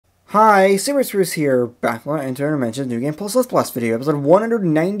Hi, Bruce here, back on Antimatter Dimensions New Game Plus video, episode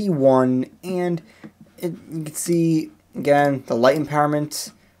 191, and you can see, again, the light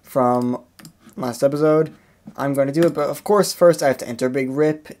empowerment from last episode. I'm going to do it, but of course, first I have to enter Big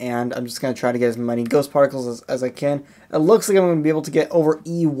Rip, and I'm just going to try to get as many ghost particles as I can. It looks like I'm going to be able to get over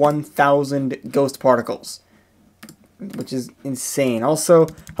e1000 ghost particles, which is insane. Also,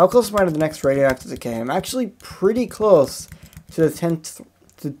 how close am I to the next radioactive decay? I'm actually pretty close to the 10th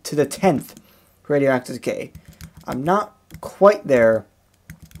radioactive decay. I'm not quite there,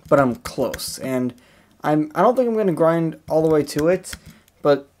 but I'm close, and I don't think I'm going to grind all the way to it,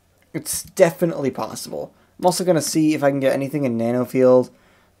 but it's definitely possible. I'm also going to see if I can get anything in nano field.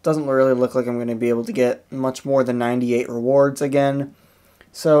 Doesn't really look like I'm going to be able to get much more than 98 rewards again,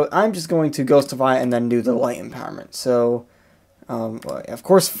 so I'm just going to ghostify and then do the light empowerment. So of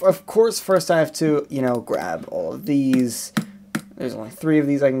course first I have to grab all of these. There's only 3 of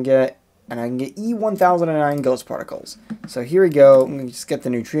these I can get, and I can get e1009 ghost particles. So here we go. I'm going to just get the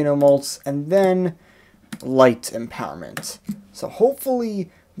neutrino molts, and then light empowerment. So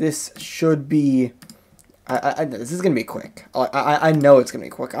hopefully this should be... this is going to be quick. I know it's going to be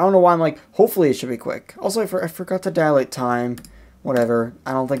quick. I don't know why I'm like, hopefully it should be quick. Also, I forgot to dilate time. Whatever.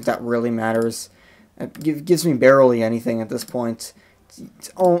 I don't think that really matters. It gives me barely anything at this point.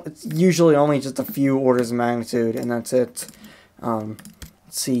 It's usually only just a few orders of magnitude, and that's it. Let's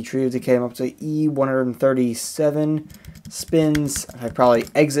see, Tree of Decay, I'm up to E137 spins. If I probably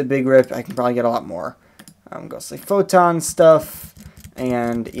exit Big Rip, I can probably get a lot more. I'm going to say photon stuff,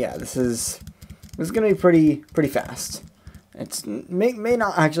 and yeah, this is going to be pretty fast. It's may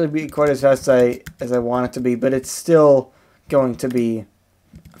not actually be quite as fast as I want it to be, but it's still going to be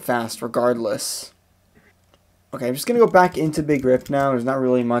fast regardless. Okay, I'm just going to go back into Big Rip now. There's not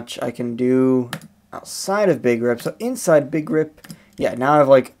really much I can do outside of Big Rip. So inside Big Rip, yeah, now I have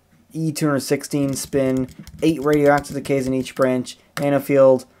like E216 spin, 8 radioactive decays in each branch,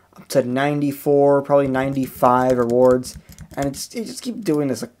 nanofield up to 94, probably 95 rewards, and you just keep doing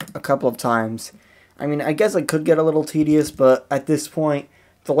this a couple of times. I mean, I guess I could get a little tedious, but at this point,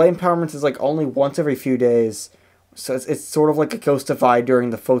 the light empowerment is like only once every few days, so it's sort of like a ghostify during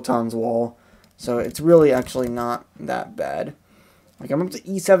the photons wall, so it's really actually not that bad. Like, I'm up to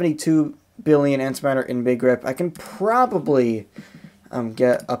E72 billion antimatter in Big Rip. I can probably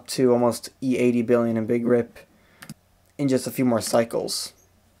get up to almost E80 billion in Big Rip in just a few more cycles.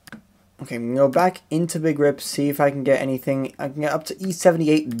 Okay, I'm going to go back into Big Rip, see if I can get anything. I can get up to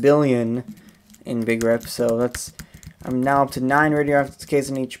E78 billion in Big Rip, so I'm now up to 9 radioactive decays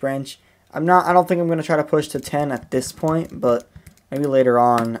in each branch. I don't think I'm going to try to push to 10 at this point, but maybe later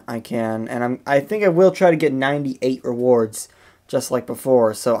on I can, and I think I will try to get 98 rewards just like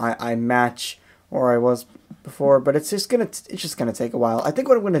before, so I match where I was before, but it's just gonna take a while. I think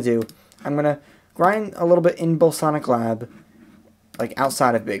what I'm gonna do, I'm gonna grind a little bit in Bosonic Lab, like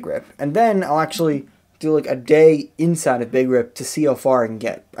outside of Big Rip, and then I'll actually do like a day inside of Big Rip to see how far I can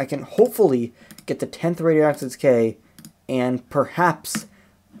get. I can hopefully get the 10th radioactive decay and perhaps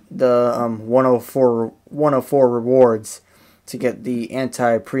the 104 rewards to get the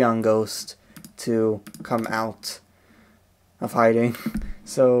anti-Prion Ghost to come out of hiding.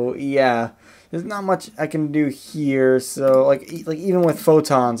 So yeah, there's not much I can do here. So like even with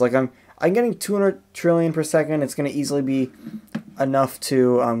photons, like I'm getting 200 trillion per second. It's gonna easily be enough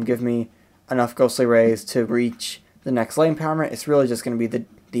to give me enough ghostly rays to reach the next light empowerment. It's really just gonna be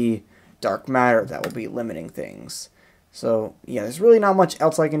the dark matter that will be limiting things. So yeah, there's really not much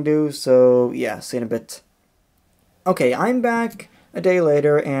else I can do. So yeah, see you in a bit. Okay, I'm back a day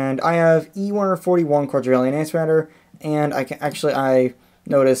later, and I have E141 quadrillion antimatter. And I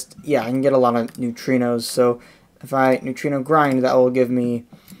noticed, yeah, I can get a lot of neutrinos, so if I neutrino grind, that will give me,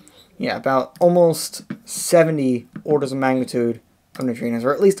 yeah, about almost 70 orders of magnitude of neutrinos,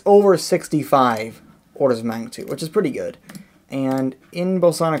 or at least over 65 orders of magnitude, which is pretty good. And in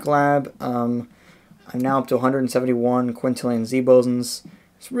Bosonic Lab, I'm now up to 171 quintillion Z-bosons.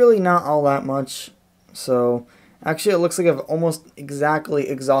 It's really not all that much, so actually it looks like I've almost exactly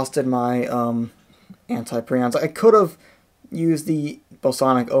exhausted my anti-prions. I could have used the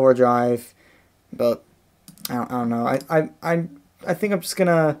Bosonic Overdrive, but I don't know. I think I'm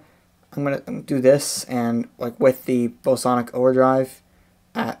gonna do this, and like with the Bosonic Overdrive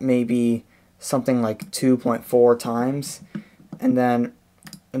at maybe something like 2.4 times, and then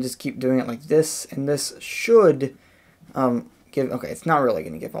I'll just keep doing it like this, and this should give. Okay, it's not really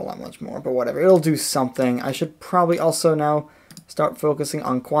gonna give a lot much more, but whatever. It'll do something. I should probably also now start focusing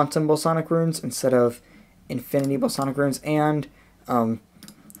on quantum bosonic runes instead of infinity bosonic runes, and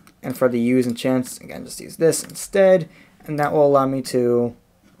for the use and chance, again, just use this instead, and that will allow me to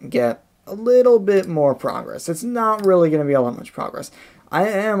get a little bit more progress. It's not really going to be all that much progress. I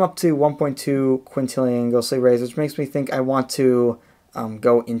am up to 1.2 quintillion ghostly rays, which makes me think I want to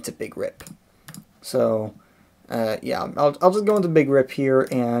go into Big Rip. So, yeah, I'll just go into Big Rip here,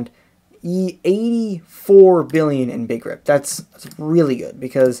 and 84 billion in Big Rip. That's really good,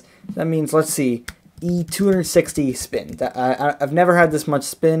 because that means, let's see, e260 spin. I've never had this much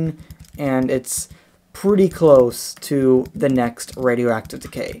spin, and it's pretty close to the next radioactive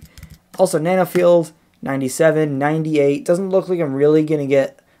decay. Also, nanofield, 97, 98. Doesn't look like I'm really going to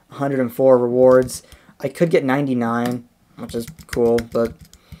get 104 rewards. I could get 99, which is cool, but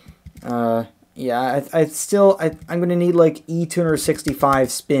yeah, I'm going to need like e265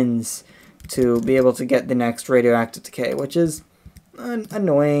 spins to be able to get the next radioactive decay, which is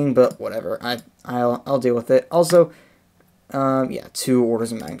annoying, but whatever. I'll deal with it. Also, yeah, 2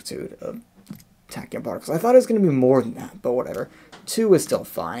 orders of magnitude of tachyon particles. I thought it was going to be more than that, but whatever. 2 is still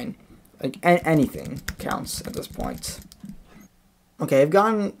fine. Like, anything counts at this point. Okay,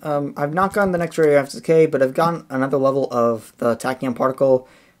 I've not gotten the next radioactive decay, but I've gotten another level of the tachyon particle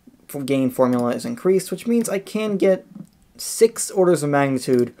gain formula is increased, which means I can get 6 orders of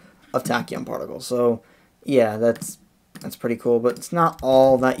magnitude of tachyon particles. So, yeah, that's pretty cool, but it's not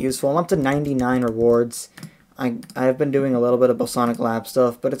all that useful. I'm up to 99 rewards. I've been doing a little bit of Bosonic Lab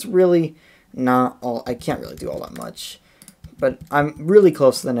stuff, but it's really not all. I can't really do all that much. But I'm really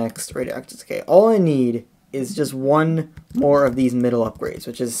close to the next radioactive decay. All I need is just 1 more of these middle upgrades,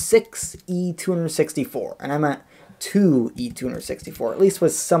 which is 6 e264, and I'm at 2 e264, at least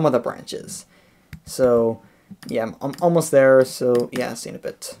with some of the branches. So, yeah, I'm almost there, so yeah, see in a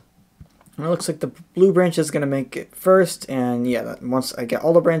bit. And it looks like the blue branch is going to make it first, and yeah, once I get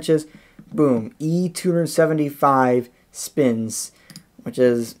all the branches, boom, e275 spins, which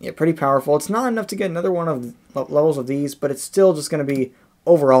is pretty powerful. It's not enough to get another one of levels of these, but it's still just going to be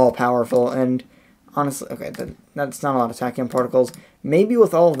overall powerful, and honestly, okay, that's not a lot of tachyon particles. Maybe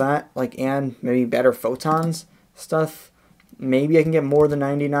with all of that, like, and maybe better photons stuff, maybe I can get more than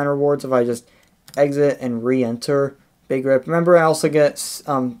 99 rewards if I just exit and re-enter Big Rip. Remember, I also get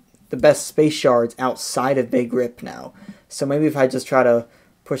the best space shards outside of Big Rip now. So maybe if I just try to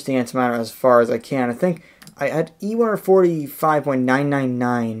push the antimatter as far as I can. I think I had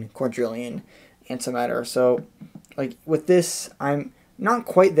E145.999 quadrillion antimatter. So, like, with this, I'm not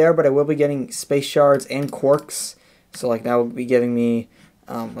quite there, but I will be getting space shards and quarks. So, like, that will be giving me,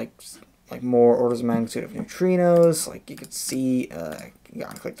 like more orders of magnitude of neutrinos. Like, you could see, you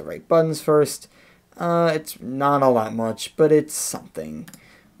gotta click the right buttons first. It's not all that much, but it's something.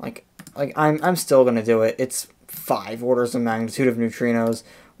 Like I'm still gonna do it. It's 5 orders of magnitude of neutrinos.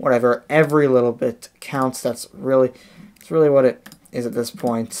 Whatever, every little bit counts. It's really what it is at this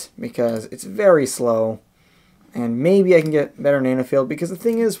point, because it's very slow. And maybe I can get better nanofield, because the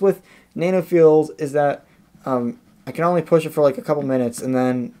thing is with nanofield is that I can only push it for like a couple minutes, and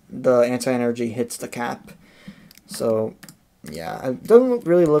then the anti-energy hits the cap. So yeah, it doesn't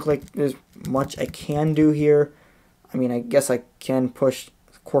really look like there's much I can do here. I mean, I guess I can push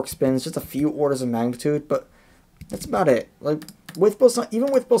quark spins just a few orders of magnitude, but that's about it. Like,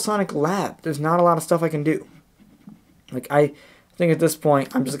 even with Bosonic Lab, there's not a lot of stuff I can do. Like, I think at this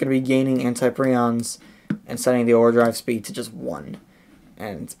point, I'm just going to be gaining anti-prions and setting the overdrive speed to just 1.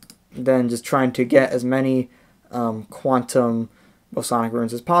 And then just trying to get as many quantum Bosonic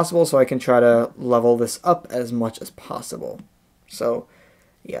runes as possible, so I can try to level this up as much as possible. So,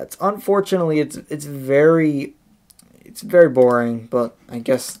 yeah, unfortunately, it's very boring, but I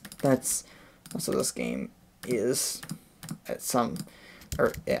guess that's what this game is at some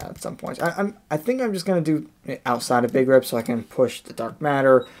points. I think I'm just gonna do it outside of Big Rip, so I can push the dark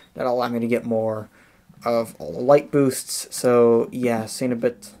matter. That'll allow me to get more of all the light boosts. So yeah, see in a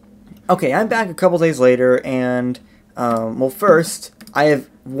bit. Okay, I'm back a couple days later, and well, first I have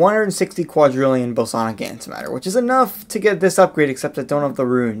 160 quadrillion Bosonic antimatter, which is enough to get this upgrade, except I don't have the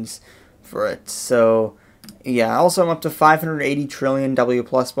runes for it. So yeah, also I'm up to 580 trillion W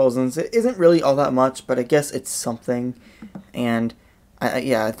plus bosons. It isn't really all that much, but I guess it's something. And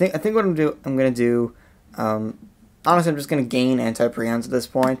I think what I'm gonna do. Honestly, I'm just gonna gain anti-prions at this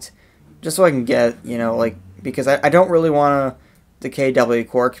point, just so I can get, like, because I don't really want to decay W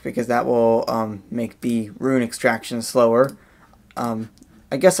quark, because that will make the rune extraction slower.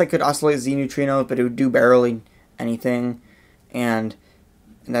 I guess I could oscillate Z neutrinos, but it would do barely anything, and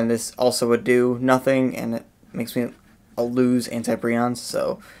then this also would do nothing, and it makes me lose anti-prions.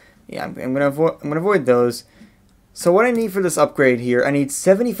 So yeah, I'm gonna avoid those. So what I need for this upgrade here, I need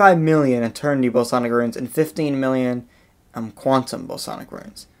 75 million Eternity Bosonic runes and 15 million Quantum Bosonic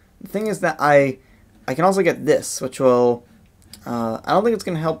runes. The thing is that I can also get this, which will I don't think it's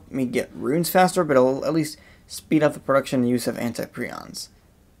going to help me get runes faster, but it'll at least speed up the production and use of anti-prions.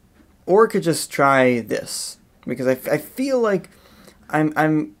 Or I could just try this, because I feel like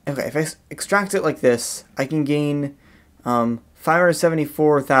okay, if I extract it like this, I can gain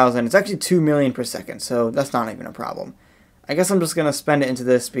 574,000. It's actually 2 million per second, so that's not even a problem. I guess I'm just going to spend it into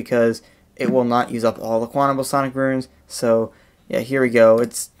this because it will not use up all the quantum bosonic runes. So yeah, here we go.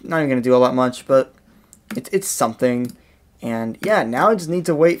 It's not even going to do all that much, but it's something. And yeah, now I just need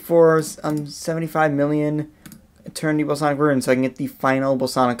to wait for 75 million eternity bosonic runes so I can get the final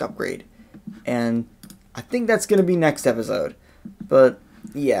bosonic upgrade. And I think that's going to be next episode. But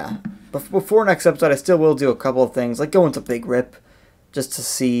yeah, before next episode, I still will do a couple of things, like go into Big Rip, just to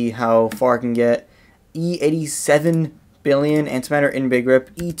see how far I can get. E87 billion antimatter in Big Rip.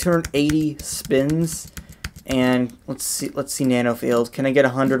 E turn 80 spins, and let's see nanofield. Can I get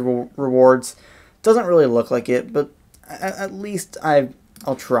 100 rewards? Doesn't really look like it, but at least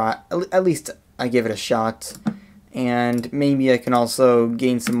I'll try. At least I give it a shot, and maybe I can also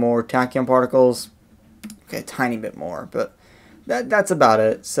gain some more tachyon particles. Okay, a tiny bit more, but that's about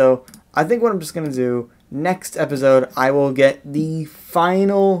it. So I think what I'm just gonna do next episode, I will get the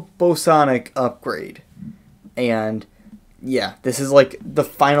final bosonic upgrade, and yeah, this is like the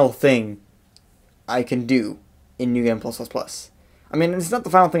final thing I can do in New Game Plus++. I mean, it's not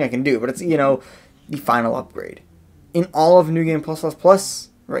the final thing I can do, but it's, you know, the final upgrade in all of New Game Plus++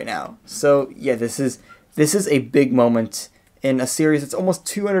 right now. So yeah, this is a big moment in a series that's almost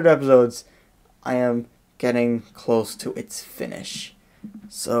 200 episodes. I am getting close to its finish.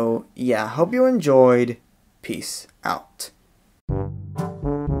 So yeah, hope you enjoyed. Peace out.